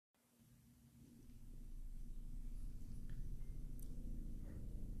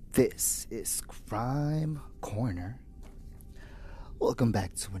This is Crime Corner. Welcome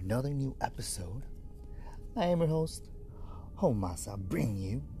back to another new episode. I am your host, Homasa, bringing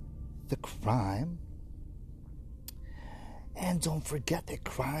you the crime. And don't forget that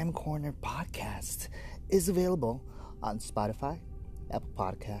Crime Corner podcast is available on Spotify, Apple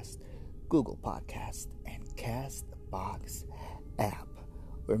Podcast, Google Podcast, and Castbox app,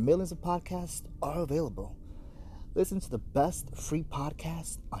 where millions of podcasts are available. Listen to the best free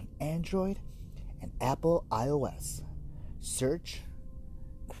podcast on Android and Apple iOS. Search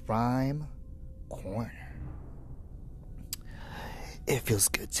Crime Corner. It feels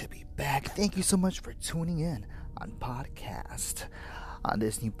good to be back. Thank you so much for tuning in on podcast. On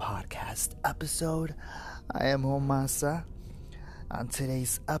this new podcast episode, I am Homasa. On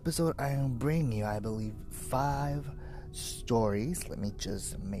today's episode, I am bringing you, I believe, 5 stories. Let me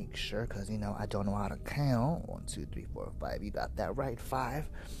just make sure, because I don't know how to count. 1, 2, 3, 4, 5. You got that right, 5.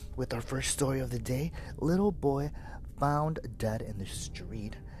 With our first story of the day: little boy found dead in the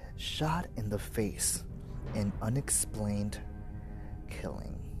street, shot in the face, an unexplained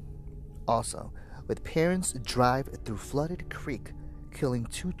killing. Also, with parents drive through flooded creek, killing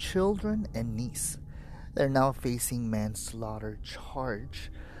 2 children and niece. They're now facing manslaughter charge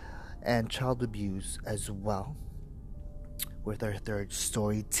and child abuse as well. With our third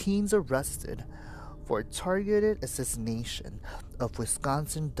story: teens arrested for targeted assassination of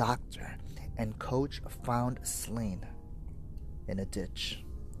Wisconsin doctor and coach found slain in a ditch.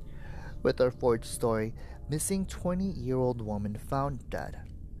 With our fourth story: missing 20-year-old woman found dead.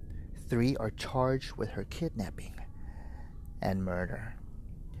 3 are charged with her kidnapping and murder.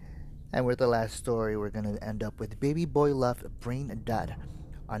 And with the last story, we're going to end up with baby boy left brain dead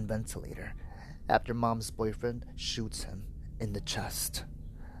on ventilator after mom's boyfriend shoots him in the chest.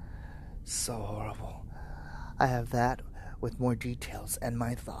 So horrible. I have that with more details and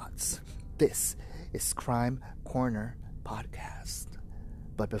my thoughts. This is Crime Corner Podcast.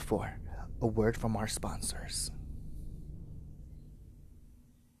 But before, a word from our sponsors.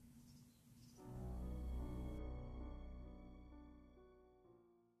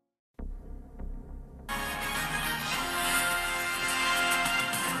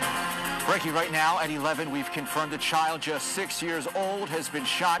 Breaking right now at 11, we've confirmed a child just 6 years old has been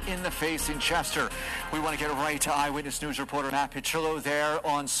shot in the face in Chester. We want to get right to Eyewitness News reporter Matt Petrillo there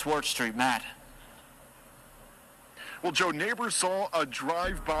on Swart Street. Matt. Well, Joe, neighbors saw a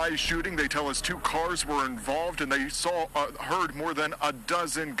drive-by shooting. They tell us 2 cars were involved, and they heard more than a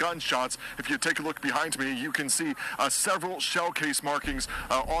dozen gunshots. If you take a look behind me, you can see several shell case markings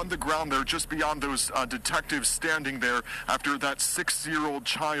on the ground there, just beyond those detectives standing there after that 6-year-old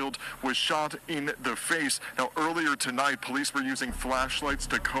child was shot in the face. Now, earlier tonight, police were using flashlights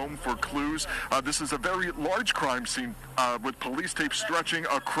to comb for clues. This is a very large crime scene with police tape stretching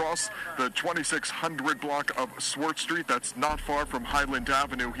across the 2600 block of Swart Street. That's not far from Highland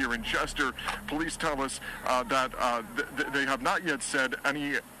Avenue here in Chester. Police tell us that they have not yet said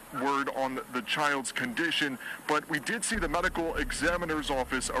any word on the child's condition, but we did see the medical examiner's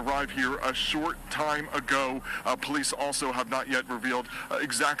office arrive here a short time ago. Police also have not yet revealed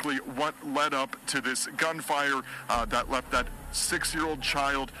exactly what led up to this gunfire that left that 6-year-old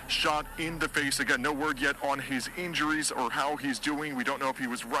child shot in the face. Again, no word yet on his injuries or how he's doing. We don't know if he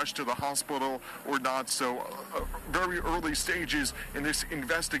was rushed to the hospital or not. So very early stages in this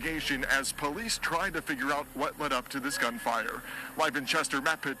investigation as police try to figure out what led up to this gunfire. Live in Chester,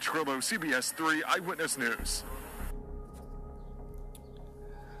 Matt Petrillo, CBS 3 Eyewitness News.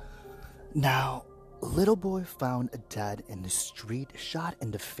 Now, little boy found dead in the street, shot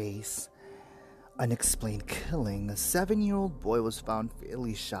in the face. Unexplained killing. A 7-year-old boy was found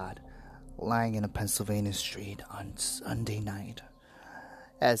fatally shot, lying in a Pennsylvania street on Sunday night.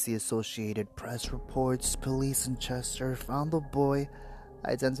 As the Associated Press reports, police in Chester found the boy,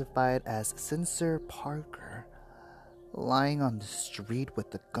 identified as Sincere Parker, lying on the street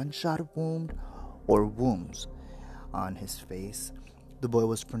with a gunshot wound or wounds on his face. The boy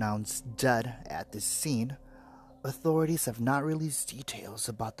was pronounced dead at the scene. Authorities have not released details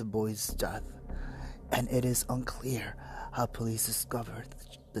about the boy's death, and it is unclear how police discovered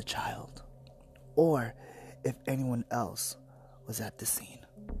the child, or if anyone else was at the scene.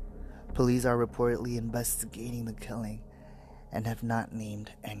 Police are reportedly investigating the killing and have not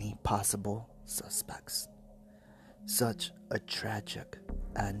named any possible suspects. Such a tragic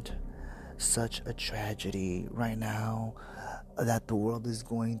end, such a tragedy right now that the world is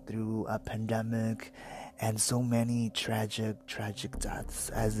going through a pandemic and so many tragic deaths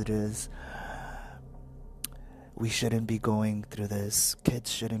as it is. We shouldn't be going through this. Kids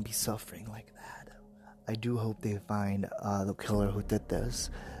shouldn't be suffering like that. I do hope they find the killer who did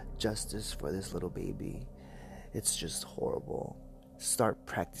this. justice for this little baby. It's just horrible. Start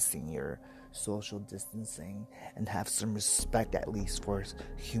practicing your social distancing and have some respect at least for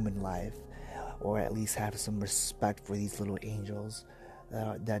human life, or at least have some respect for these little angels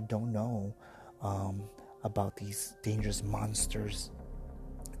that don't know about these dangerous monsters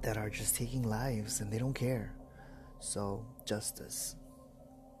that are just taking lives and they don't care. So, justice.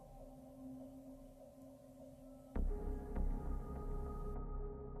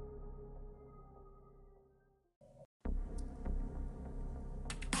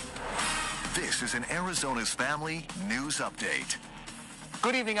 This is an Arizona's Family News Update.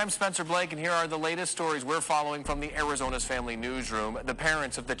 Good evening, I'm Spencer Blake, and here are the latest stories we're following from the Arizona's Family Newsroom. The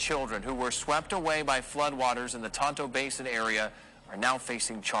parents of the children who were swept away by floodwaters in the Tonto Basin area are now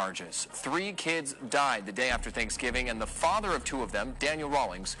facing charges. 3 kids died the day after Thanksgiving, and the father of 2 of them, Daniel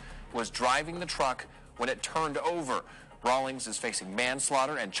Rawlings, was driving the truck when it turned over. Rawlings is facing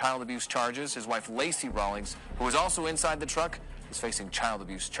manslaughter and child abuse charges. His wife, Lacey Rawlings, who was also inside the truck, is facing child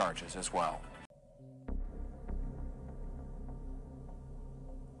abuse charges as well.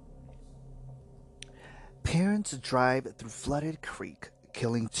 Parents drive through flooded creek,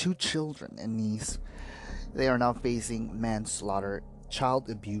 killing 2 children in Nice. They are now facing manslaughter, child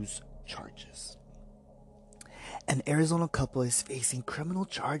abuse charges. An Arizona couple is facing criminal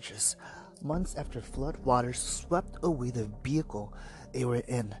charges months after floodwaters swept away the vehicle they were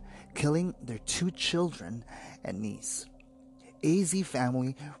in, killing their 2 children in Nice. AZ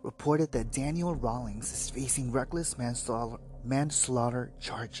Family reported that Daniel Rawlings is facing reckless manslaughter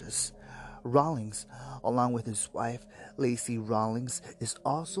charges. Rawlings, along with his wife, Lacey Rawlings, is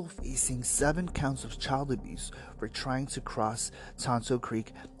also facing 7 counts of child abuse for trying to cross Tonto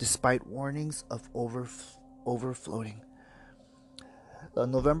Creek despite warnings of overflowing. The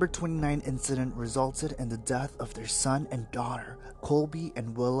November 29 incident resulted in the death of their son and daughter, Colby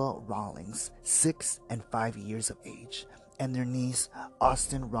and Willa Rawlings, 6 and 5 years of age, and their niece,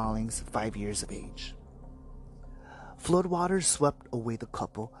 Austin Rawlings, 5 years of age. Floodwaters swept away the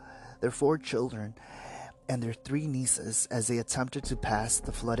couple, their 4 children, and their 3 nieces as they attempted to pass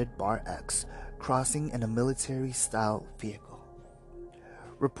the flooded Bar X, crossing in a military-style vehicle.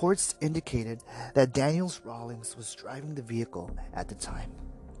 Reports indicated that Daniel Rawlings was driving the vehicle at the time.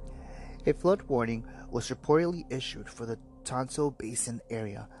 A flood warning was reportedly issued for the Tonto Basin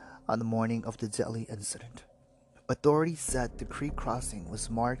area on the morning of the deadly incident. Authorities said the creek crossing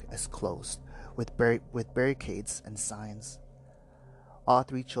was marked as closed with barricades and signs. All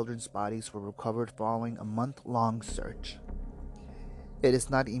 3 children's bodies were recovered following a month-long search. It is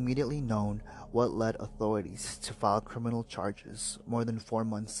not immediately known what led authorities to file criminal charges more than 4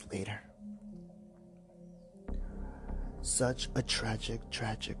 months later. Such a tragic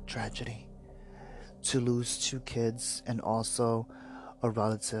tragedy. To lose 2 kids and also a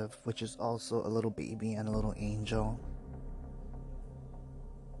relative, which is also a little baby and a little angel.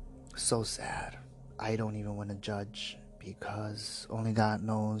 So sad. I don't even want to judge, because only God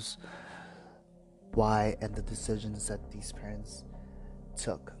knows why and the decisions that these parents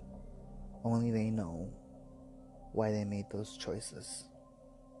took. Only they know why they made those choices,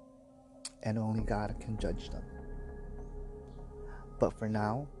 and only God can judge them. But for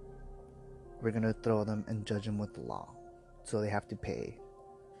now, we're gonna throw them and judge them with the law, so they have to pay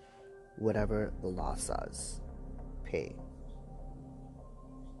whatever the law says. Pay.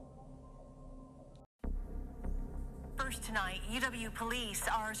 Tonight, UW police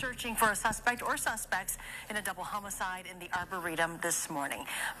are searching for a suspect or suspects in a double homicide in the Arboretum this morning.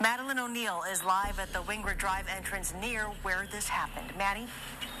 Madeline O'Neill is live at the Wingward Drive entrance near where this happened. Maddie?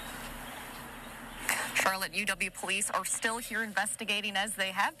 Charlotte, UW police are still here investigating, as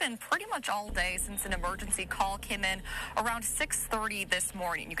they have been pretty much all day since an emergency call came in around 6:30 this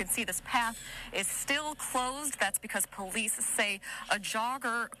morning. You can see this path is still closed. That's because police say a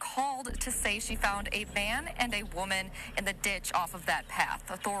jogger called to say she found a man and a woman in the ditch off of that path.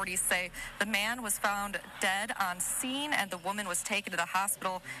 Authorities say the man was found dead on scene and the woman was taken to the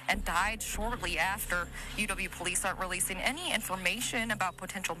hospital and died shortly after. UW police aren't releasing any information about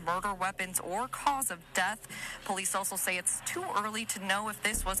potential murder weapons or cause of death. Police also say it's too early to know if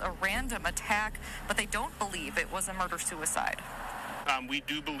this was a random attack, but they don't believe it was a murder-suicide. We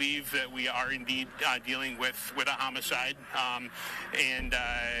do believe that we are indeed dealing with a homicide, and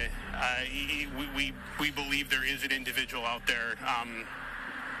we believe there is an individual out there,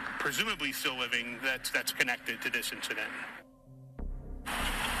 presumably still living, that's connected to this incident.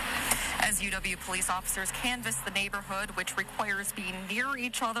 As UW police officers canvass the neighborhood, which requires being near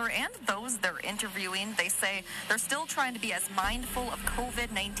each other and those they're interviewing. They say they're still trying to be as mindful of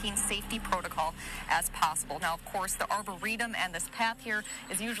COVID-19 safety protocol as possible. Now, of course, the Arboretum and this path here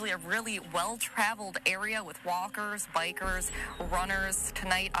is usually a really well-traveled area with walkers, bikers, runners.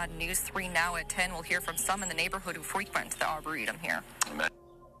 Tonight on News 3 Now at 10, we'll hear from some in the neighborhood who frequent the Arboretum here.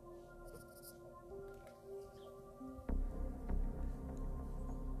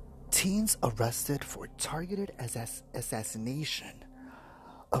 Teens arrested for targeted assassination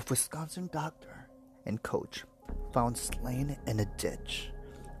of Wisconsin doctor and coach found slain in a ditch.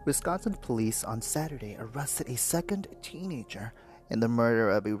 Wisconsin police on Saturday arrested a second teenager in the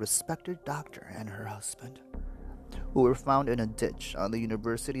murder of a respected doctor and her husband, who were found in a ditch on the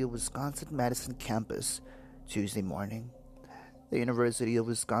University of Wisconsin-Madison campus Tuesday morning. The University of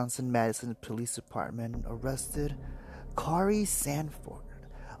Wisconsin-Madison Police Department arrested Kari Sanford,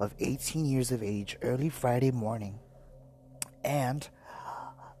 of 18 years of age, early Friday morning, and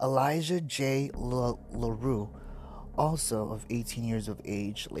Elijah J. LaRue, also of 18 years of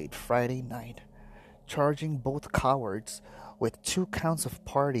age, late Friday night, charging both cowards with 2 counts of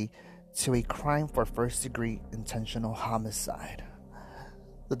party to a crime for first-degree intentional homicide.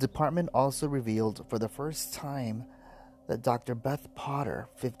 The department also revealed for the first time that Dr. Beth Potter,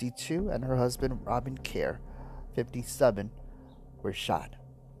 52, and her husband Robin Kerr, 57, were shot.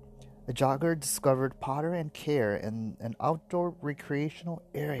 A jogger discovered Potter and Kerr in an outdoor recreational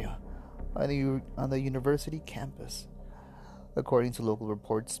area on the university campus. According to local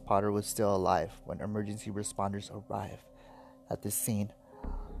reports, Potter was still alive when emergency responders arrived at the scene,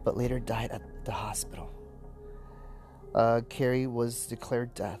 but later died at the hospital. Kerry was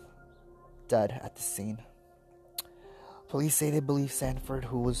declared dead at the scene. Police say they believe Sanford,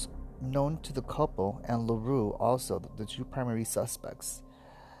 who was known to the couple, and LaRue, also the 2 primary suspects.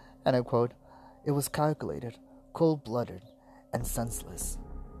 And I quote, "It was calculated, cold-blooded, and senseless,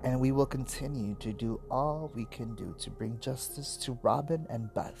 and we will continue to do all we can do to bring justice to Robin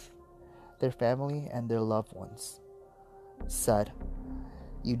and Beth, their family, and their loved ones," said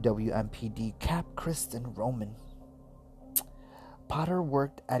UWMPD Cap Kristen Roman. Potter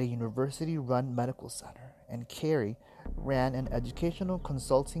worked at a university-run medical center, and Carey ran an educational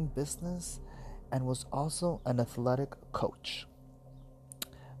consulting business and was also an athletic coach.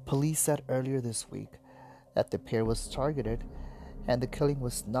 Police said earlier this week that the pair was targeted and the killing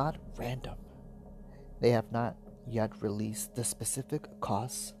was not random. They have not yet released the specific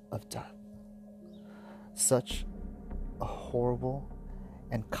cause of death. Such a horrible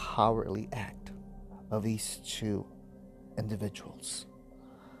and cowardly act of these 2 individuals.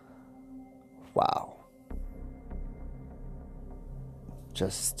 Wow.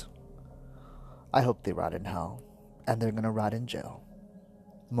 I hope they rot in hell, and they're gonna rot in jail.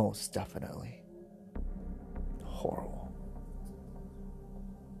 Most definitely. Horrible.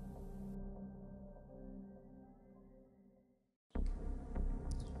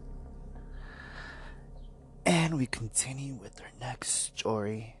 And we continue with our next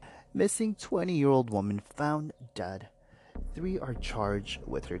story. Missing 20-year-old woman found dead. 3 are charged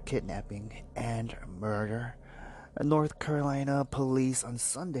with her kidnapping and murder. North Carolina police on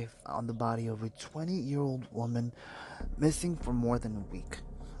Sunday found the body of a 20-year-old woman missing for more than a week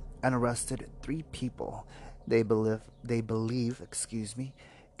and arrested 3 people they believe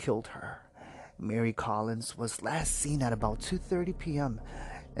killed her. Mary Collins was last seen at about 2:30 p.m.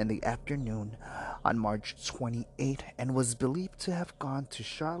 in the afternoon on March 28 and was believed to have gone to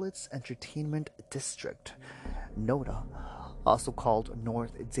Charlotte's Entertainment District, NODA, also called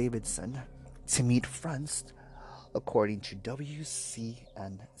North Davidson, to meet friends, according to WCNC.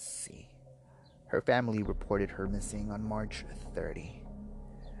 Her family reported her missing on March 30.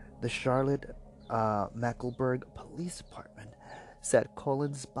 The Charlotte Mecklenburg Police Department said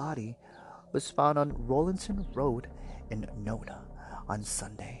Collins' body was found on Rollington Road in Noda on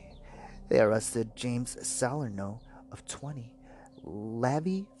Sunday. They arrested James Salerno of 20,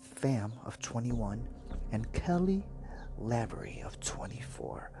 Lavi Pham of 21, and Kelly Lavery of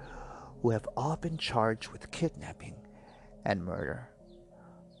 24, who have all been charged with kidnapping and murder.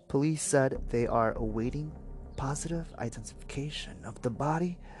 Police said they are awaiting positive identification of the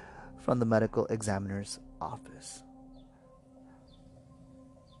body from the medical examiner's office.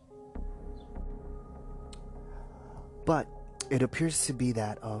 But it appears to be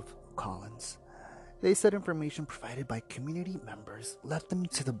that of Collins. They said information provided by community members led them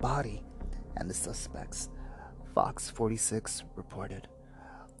to the body and the suspects, Fox 46 reported.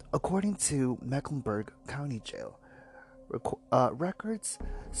 According to Mecklenburg County Jail records,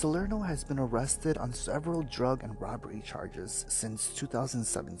 Salerno has been arrested on several drug and robbery charges since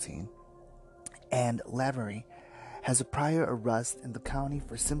 2017. and Lavery has a prior arrest in the county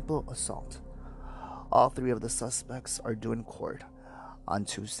for simple assault. All three of the suspects are due in court on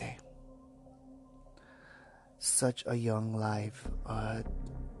Tuesday. Such a young life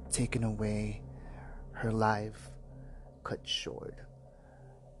taken away, her life cut short.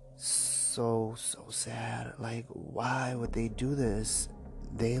 So sad. Like, why would they do this?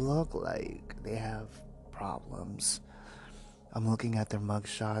 They look like they have problems. I'm looking at their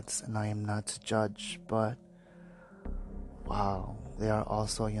mugshots, and I am not to judge, but wow, they are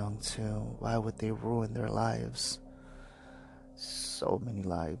also young too. Why would they ruin their lives? So many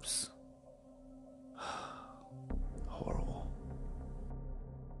lives. Horrible.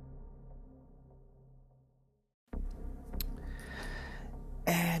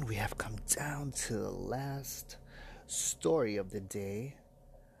 And we have come down to the last story of the day.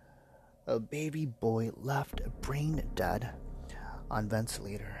 A baby boy left brain dead on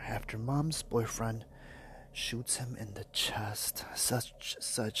ventilator after mom's boyfriend shoots him in the chest.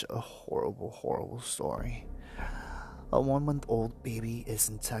 Such a horrible story. A 1-month-old baby is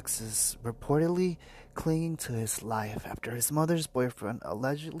in Texas, reportedly clinging to his life after his mother's boyfriend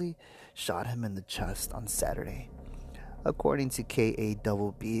allegedly shot him in the chest on Saturday. According to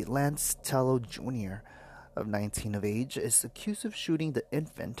KABB, Lance Tello Jr., of 19 of age, is accused of shooting the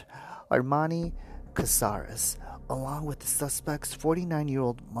infant Armani Casares, along with the suspect's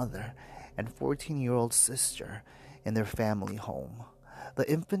 49-year-old mother and 14-year-old sister in their family home. The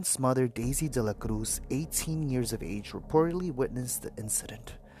infant's mother, Daisy De La Cruz, 18 years of age, reportedly witnessed the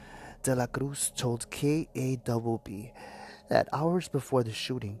incident. De La Cruz told KABB that hours before the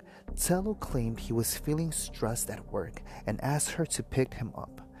shooting, Tello claimed he was feeling stressed at work and asked her to pick him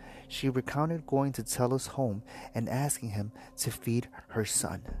up. She recounted going to Tello's home and asking him to feed her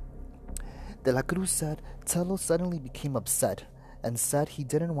son. De La Cruz said Tello suddenly became upset and said he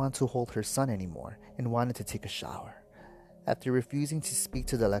didn't want to hold her son anymore and wanted to take a shower. After refusing to speak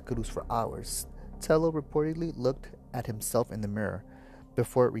to De La Cruz for hours, Tello reportedly looked at himself in the mirror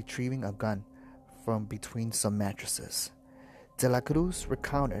before retrieving a gun from between some mattresses. De La Cruz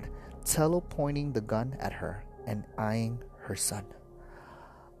recounted Tello pointing the gun at her and eyeing her son.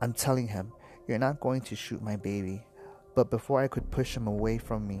 I'm telling him, you're not going to shoot my baby. But before I could push him away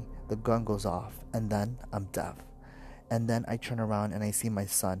from me, the gun goes off, and then I'm deaf. And then I turn around and I see my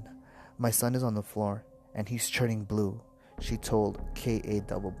son. My son is on the floor, and he's turning blue, she told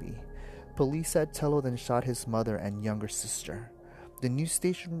KABB. Police said Tello then shot his mother and younger sister. The news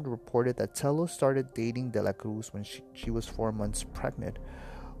station reported that Tello started dating De La Cruz when she was 4 months pregnant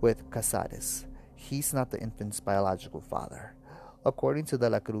with Casares. He's not the infant's biological father. According to De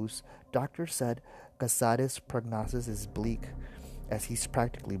La Cruz, doctors said Casares' prognosis is bleak as he's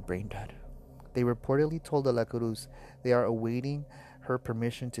practically brain dead. They reportedly told De La Cruz they are awaiting her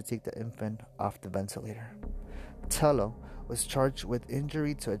permission to take the infant off the ventilator. Tello was charged with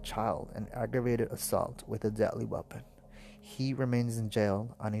injury to a child and aggravated assault with a deadly weapon. He remains in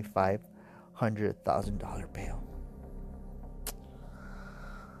jail on a $500,000 bail.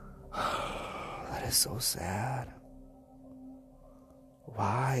 That is so sad.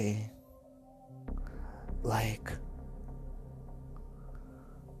 Why? Like,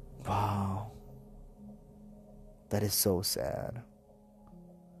 wow. That is so sad.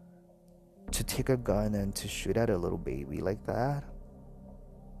 To take a gun and to shoot at a little baby like that.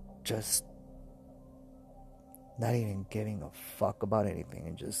 Just not even giving a fuck about anything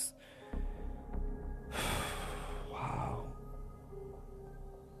and just wow.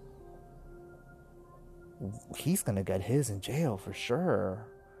 He's gonna get his in jail for sure.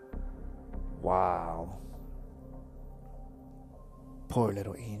 Wow. Poor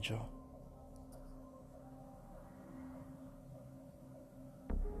little angel.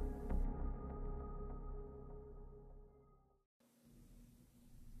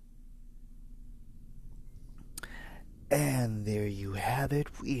 And there you have it.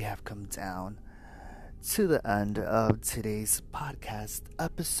 We have come down to the end of today's podcast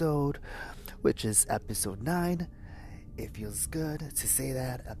episode, which is episode 9. It feels good to say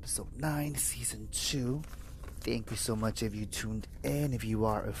that. Episode 9, season 2. Thank you so much if you tuned in. If you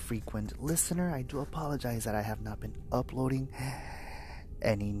are a frequent listener, I do apologize that I have not been uploading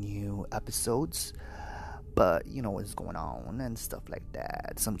any new episodes. But you know what's going on and stuff like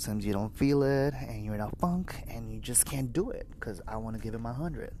that. Sometimes you don't feel it and you're in a funk and you just can't do it because I want to give it my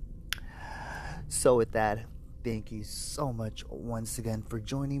 100. So with that, thank you so much once again for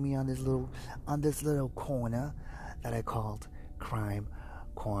joining me on this little corner that I called Crime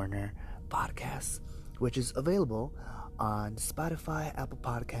Corner Podcast, which is available on Spotify, Apple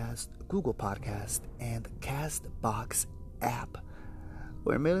Podcasts, Google Podcasts, and Castbox app.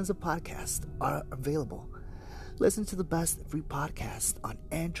 where millions of podcasts are available. Listen to the best free podcast on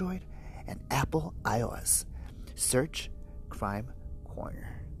Android and Apple iOS. Search Crime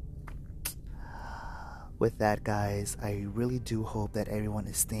Corner. With that, guys, I really do hope that everyone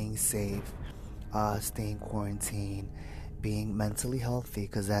is staying safe, staying quarantined, being mentally healthy,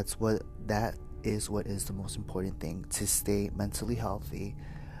 because that is what is the most important thing, to stay mentally healthy.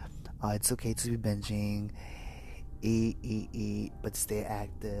 It's okay to be binging, eat, but stay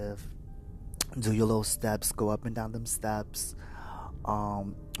active. Do your little steps, go up and down them steps,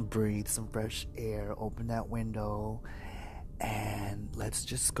 breathe some fresh air, open that window, and let's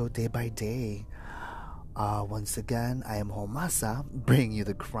just go day by day. Once again, I am Homasa, bringing you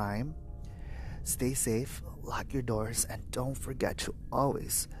the crime. Stay safe, lock your doors, and don't forget to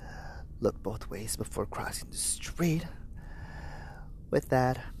always look both ways before crossing the street. With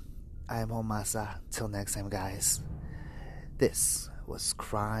that, I am Homasa. Till next time, guys. This was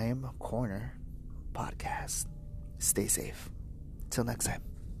Crime Corner Podcast. Stay safe. Till next time.